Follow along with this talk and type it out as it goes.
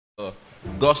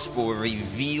gospel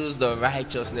reveals the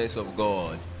righteousness of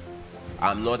God.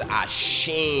 I'm not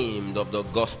ashamed of the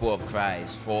gospel of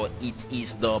Christ, for it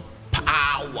is the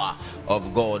power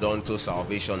of God unto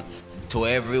salvation to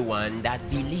everyone that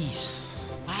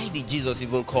believes. Why did Jesus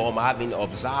even come? Having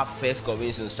observed 1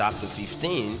 Corinthians chapter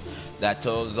 15, that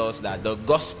tells us that the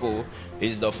gospel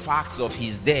is the facts of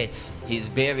his death, his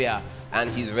burial,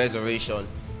 and his resurrection.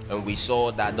 And we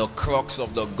saw that the crux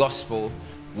of the gospel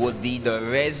would be the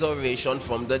resurrection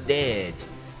from the dead.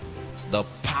 The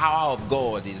power of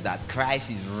God is that Christ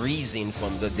is risen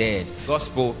from the dead.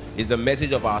 Gospel is the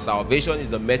message of our salvation, is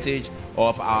the message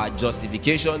of our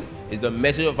justification, is the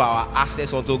message of our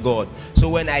access unto God. So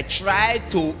when I try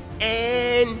to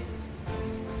earn,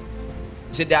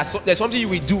 say there's something you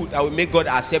will do that will make God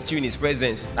accept you in his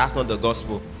presence, that's not the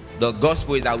gospel. The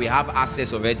gospel is that we have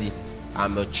access already.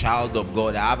 I'm a child of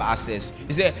God, I have access.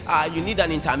 He said, you need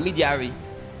an intermediary.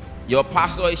 Your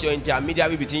pastor is your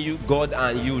intermediary between you, God,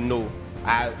 and you. No,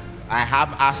 I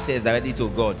have access directly to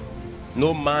God.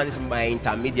 No man is my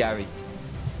intermediary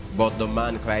but the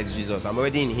man Christ Jesus. I'm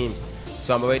already in him,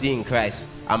 so I'm already in Christ.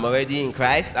 I'm already in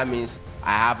Christ. That means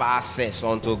I have access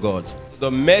unto God.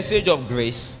 The message of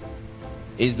grace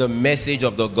is the message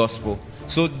of the gospel.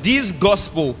 So this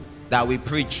gospel that we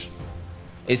preach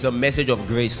is a message of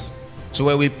grace. So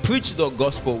when we preach the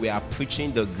gospel, we are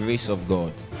preaching the grace of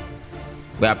God.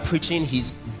 We are preaching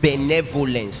his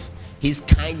benevolence, his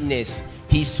kindness,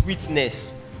 his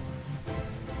sweetness.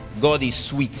 God is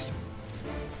sweet.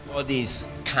 God is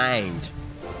kind.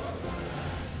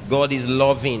 God is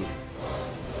loving.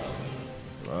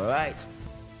 All right.